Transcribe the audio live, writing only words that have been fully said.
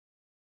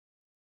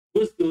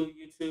What's good,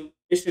 YouTube?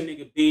 It's your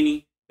nigga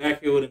Beanie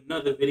back here with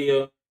another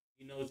video.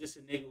 You know, just a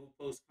nigga who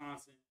posts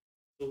content.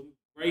 So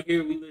right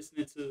here we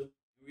listening to,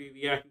 we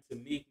reacting to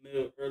Meek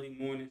Mill early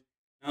mornings.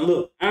 Now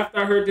look, after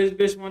I heard this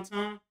bitch one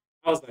time,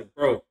 I was like,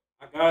 bro,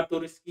 I gotta throw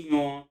the ski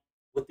on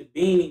with the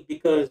beanie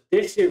because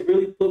this shit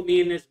really put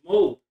me in this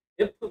mode.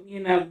 It put me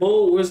in that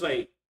mode where it's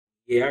like,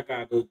 yeah, I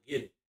gotta go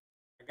get it.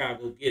 I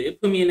gotta go get it.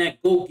 It put me in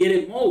that go get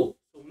it mode.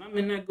 So when I'm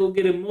in that go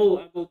get it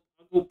mode, I go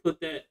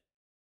put that,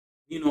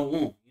 on. You know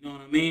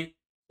what I mean?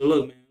 So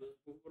look, man, what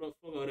the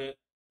fuck all that? Let's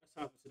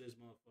hop into this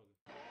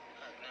motherfucker.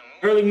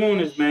 Early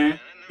mornings, man.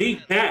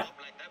 Meek back.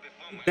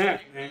 Meek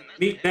back, man.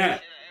 Meek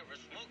back.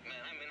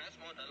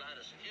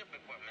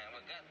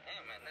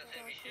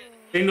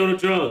 They know the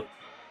drugs.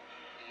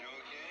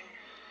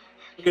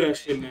 Look at that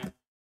shit, man.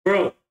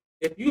 Bro,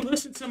 if you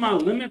listen to my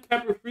lemon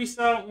pepper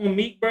freestyle on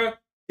Meek, bro,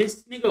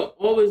 this nigga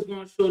always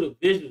gonna show the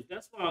visuals.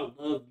 That's why I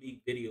love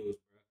Meek videos,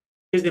 bro.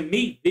 Because the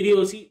Meek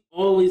videos, he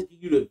always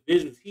give you the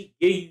visuals. He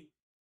give you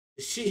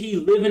the shit he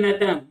living at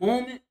that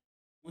moment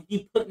when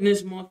he putting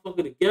this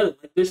motherfucker together,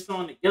 like this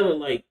song together.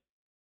 Like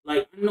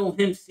I know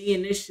him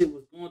seeing this shit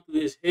was going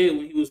through his head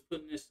when he was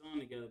putting this song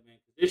together, man.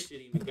 Cause this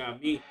shit even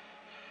got me.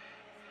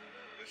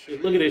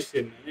 Shit, look at this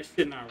shit, man. This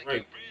shit not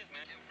right.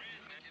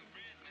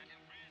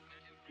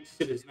 This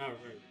shit is not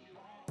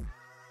right.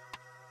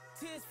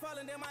 Tears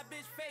falling down my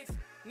bitch face.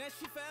 Now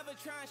she forever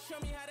trying to show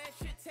me how that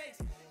shit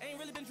tastes. Ain't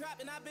really been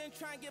dropping, I've been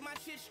trying to get my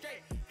shit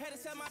straight. Had to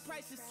sell my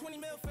prices, 20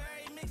 mil for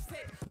every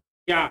mixtape.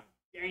 God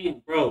damn,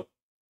 bro.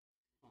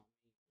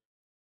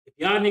 If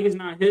y'all niggas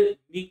not hit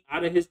Meek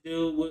out of his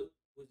deal with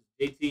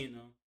JT and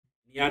them,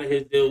 he out of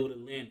his deal with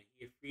Atlanta.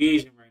 He a free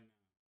agent right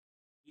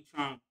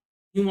now.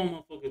 He want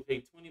motherfuckers to pay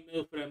 20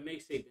 mil for that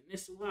mixtape. And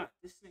this a lot.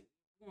 This nigga,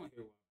 come on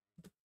here,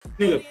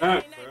 nigga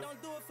back, bro.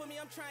 Don't do it for me,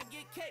 I'm trying to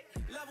get cake.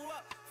 Level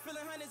up,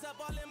 filling hundreds up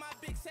all in my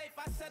big safe.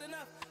 I said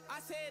enough. I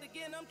say it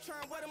again, I'm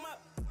trying to wet him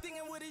up.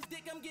 Thinking with his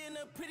dick, I'm getting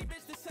a pretty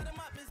bitch to set him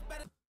up. It's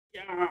better.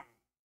 Yeah,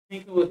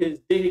 thinking with his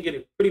dick to get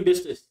a pretty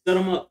bitch to set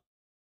him up.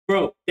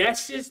 Bro, that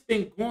shit's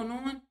been going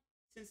on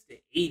since the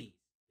 80s,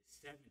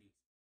 the 70s,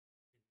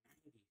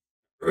 the 90s,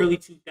 the early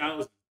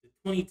 2000s, the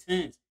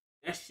 2010s.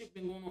 That shit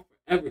been going on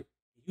forever.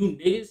 You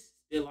niggas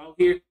still out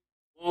here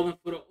falling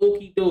for the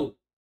okie doke.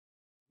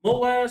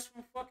 Mo ass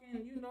from fucking,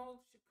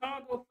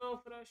 Chicago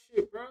fell for that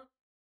shit, bro.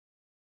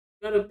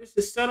 Got a bitch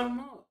to set him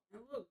up.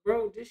 And look,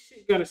 bro, this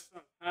shit gotta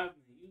stop happening.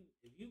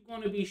 If you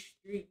gonna be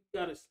street, you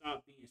gotta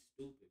stop being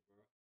stupid,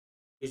 bro.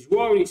 Cause you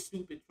already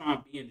stupid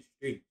trying to be in the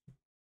street.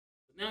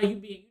 But now you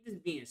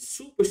just being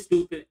super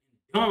stupid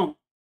and dumb,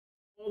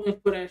 falling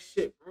for that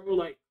shit, bro.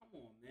 Like,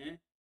 come on, man.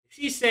 If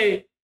she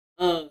say,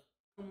 come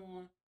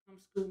on, come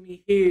school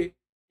me here,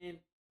 and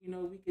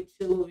we could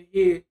chill over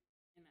here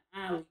in the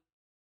alley.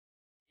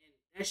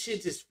 That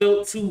shit just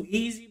felt too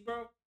easy,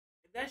 bro.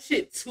 If that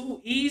shit too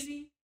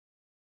easy,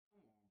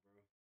 come on,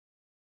 bro.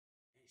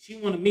 And she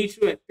want to meet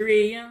you at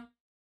 3 a.m.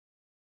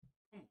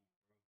 Come on,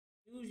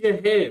 bro. Use your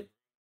head, bro.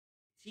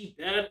 She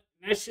bad,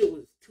 and that shit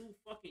was too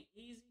fucking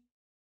easy.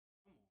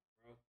 Come on,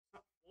 bro.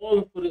 Stop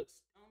falling for this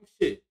dumb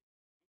shit.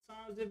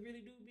 Sometimes it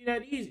really do be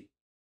that easy.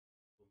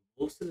 But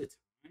most of the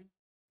time,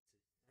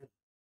 it's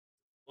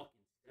fucking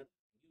setup.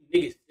 You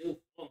niggas still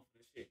falling for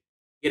this shit.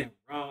 Getting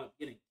robbed,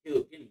 getting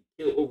killed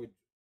over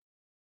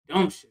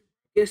dumb shit,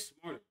 bro. Get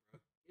smarter, bro.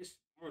 Get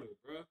smarter,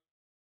 bro.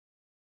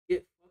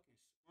 Get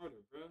fucking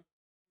smarter, bro.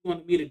 You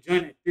want me to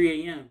join at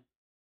 3 a.m.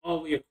 all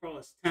the way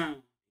across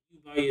town, you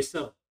by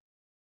yourself.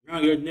 Now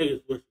your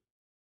niggas with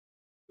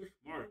you. Get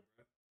smarter,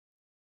 bro.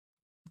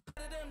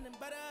 Better them than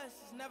better us.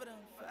 It's never them,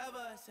 forever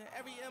us. And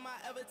every M I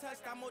ever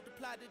touched, I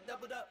multiplied it,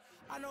 doubled up.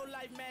 I know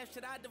life math,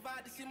 should I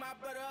divide to see my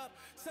brother up?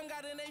 Some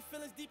got in they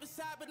feelings deep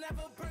inside, but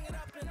never bring it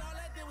up. And all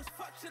that did was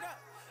fuck shit up.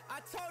 I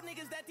told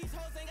niggas that these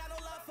hoes ain't got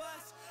no love for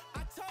us.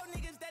 I told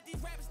niggas that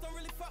these rappers don't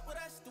really fuck with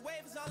us. The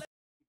wave is all that.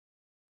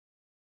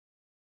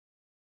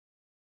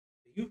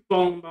 If you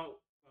falling about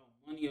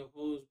money or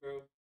hoes,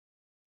 bro,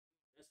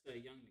 that's that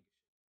young nigga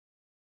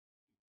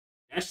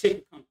shit. That shit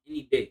can come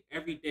any day,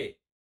 every day.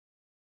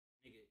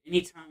 Nigga, any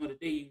time of the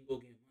day you can go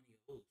get money or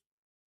hoes.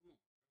 Come on, bro.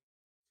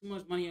 Too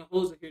much money or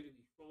hoes are here to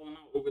be falling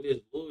out over this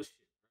bullshit,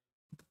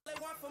 bro.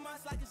 They want from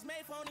us like it's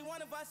made for only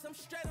one of us. I'm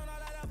straight on all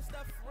that other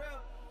stuff for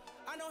real.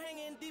 I know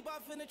hanging deep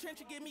off in the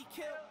trench will get me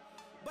killed,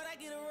 but I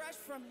get a rush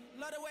from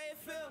it, love the way it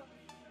feel.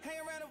 Hang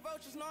around the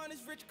vultures knowing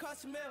it's rich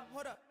cost a meal.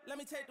 Hold up,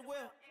 let me take the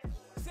wheel.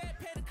 Said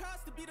pay the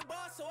cost to be the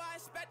boss, so I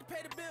expect to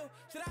pay the bill.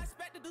 Should I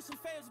expect to do some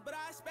favors, but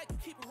I expect to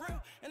keep it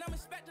real. And I'm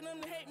expecting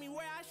them to hate me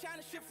where I shine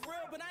and shit for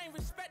real. But I ain't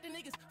respecting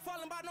niggas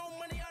falling by no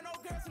money or no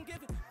girls I'm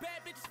giving.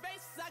 Bad bitches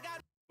faces, I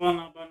got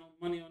falling out by no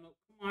money or no.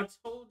 Come on, I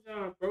told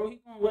y'all, bro.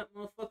 He gonna let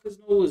motherfuckers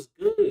know what's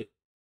good.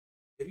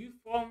 If you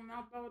falling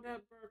out about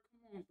that, bro, come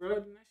on, bro.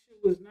 Then that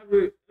shit was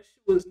never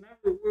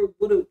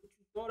what you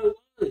thought it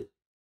was.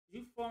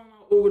 You falling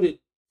out over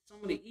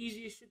some of the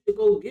easiest shit to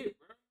go get,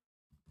 bro.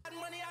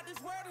 Money out this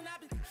world and I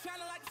been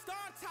shining like a star.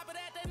 On top of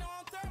that, they know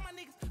I'm third. My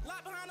niggas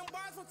locked behind them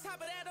bars. On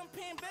top of that, I'm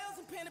paying bills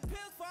and paying the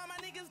pills for all my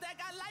niggas that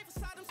got life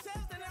inside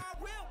themselves. Then I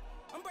will.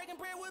 I'm breaking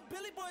bread with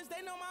Billy Boys,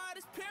 they know my art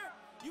is pure.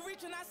 You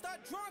reach and I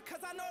start drawing,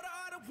 cause I know the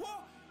art of war.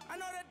 I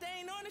know that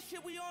they ain't on the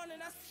shit we on, and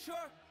that's for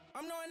sure.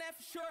 I'm knowing that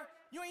for sure.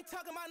 You ain't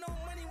talking about no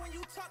money when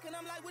you talking.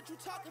 I'm like, what you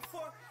talking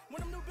for?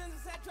 When them new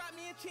business had dropped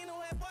me in Chino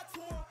at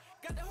Baltimore.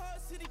 Got the whole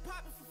city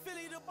popping from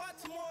Philly to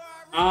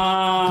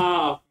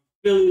Baltimore.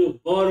 Philly to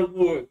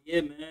Baltimore.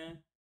 Yeah, man.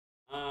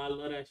 I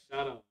love that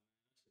shout out.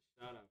 That's a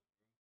shout out, bro.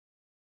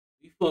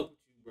 We fuck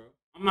with you, bro.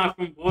 I'm not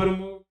from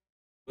Baltimore,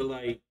 but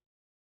like,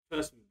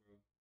 trust me, bro.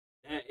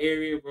 That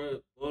area,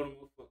 bro,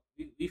 Baltimore, we fuck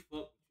with you.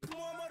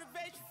 More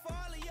motivation for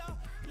all of y'all.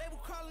 Label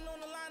calling on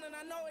the line, and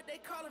I know what they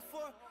calling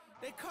for.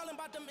 They calling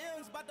about them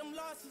M's, about them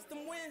losses,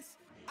 them wins.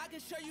 I can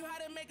show you how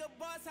to make a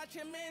boss out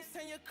your mans.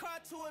 Turn your car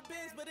to a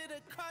Benz, but it'll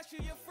cost you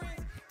your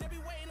friends. They be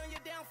waiting on your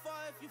downfall.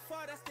 If you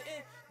fall, that's the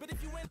end. But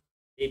if you win,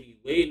 they be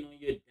waiting on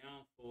your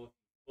downfall. If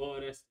you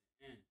fall, that's the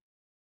end.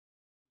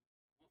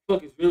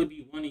 Motherfuckers really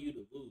be wanting you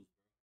to lose,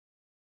 bro.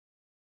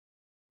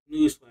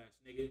 Newsflash,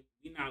 nigga.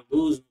 We not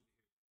losing.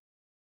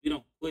 We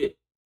don't quit.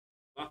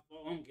 If I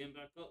fall, I'm getting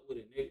back up with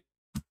it, nigga.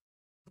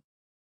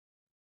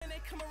 and they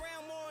come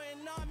around more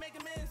and not make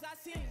amends. I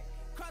seen it.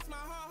 Cross my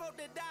heart, hope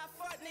to die.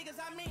 Fuck niggas,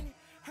 I mean it.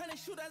 100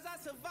 shooters, I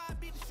survive.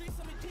 Beat the streets,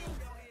 I'm a genius.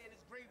 This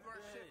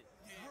graveyard shit.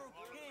 Real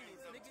kings,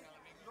 nigga. You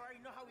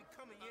already know how we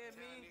coming, yeah,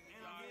 man.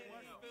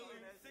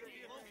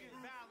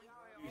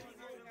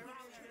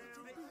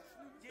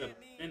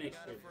 Finish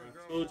shit, bro. I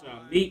told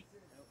y'all, Meek.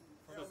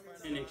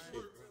 Finish shit,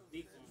 bro.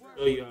 Meek gonna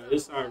show you how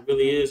this how it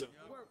really is.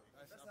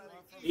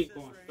 Meek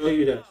gonna show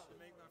you that shit.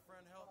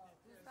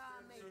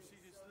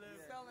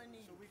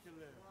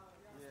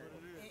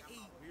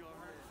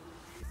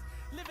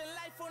 Living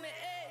life on the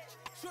edge.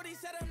 Shorty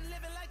said I'm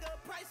living like a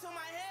price on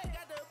my head.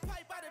 Got the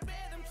pipe out of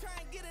bed. I'm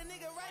trying to get a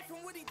nigga right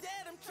from what he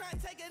dead. I'm trying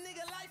to take a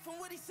nigga life from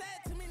what he said.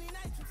 Too many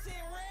nights from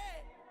seeing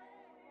red.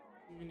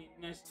 Too many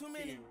nights from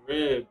seeing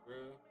red,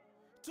 bro.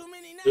 Too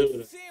many nights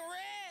from seeing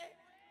red.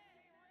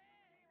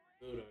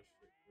 Do that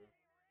shit, bro.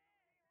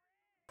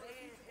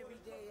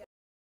 Every day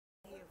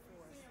here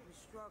for us. We're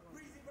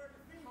struggling.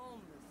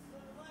 Homeless.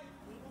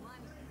 Need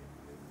money.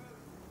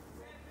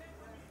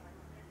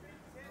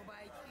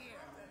 Nobody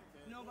cares.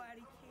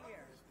 Nobody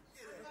cares.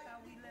 That's how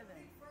we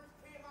living.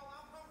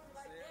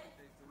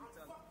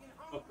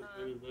 Fucking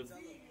really living.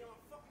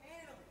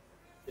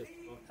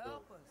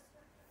 Help us.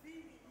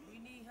 We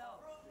need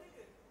help.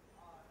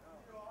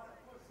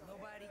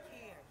 Nobody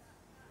cares.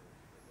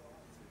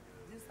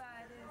 This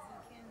how it is in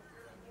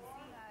Kansas, and you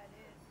see how it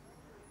is.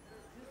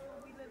 This is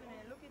what we living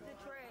in. Look at the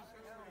trash.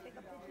 Take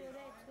a picture of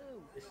that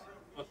too.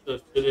 Fucked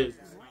up shit is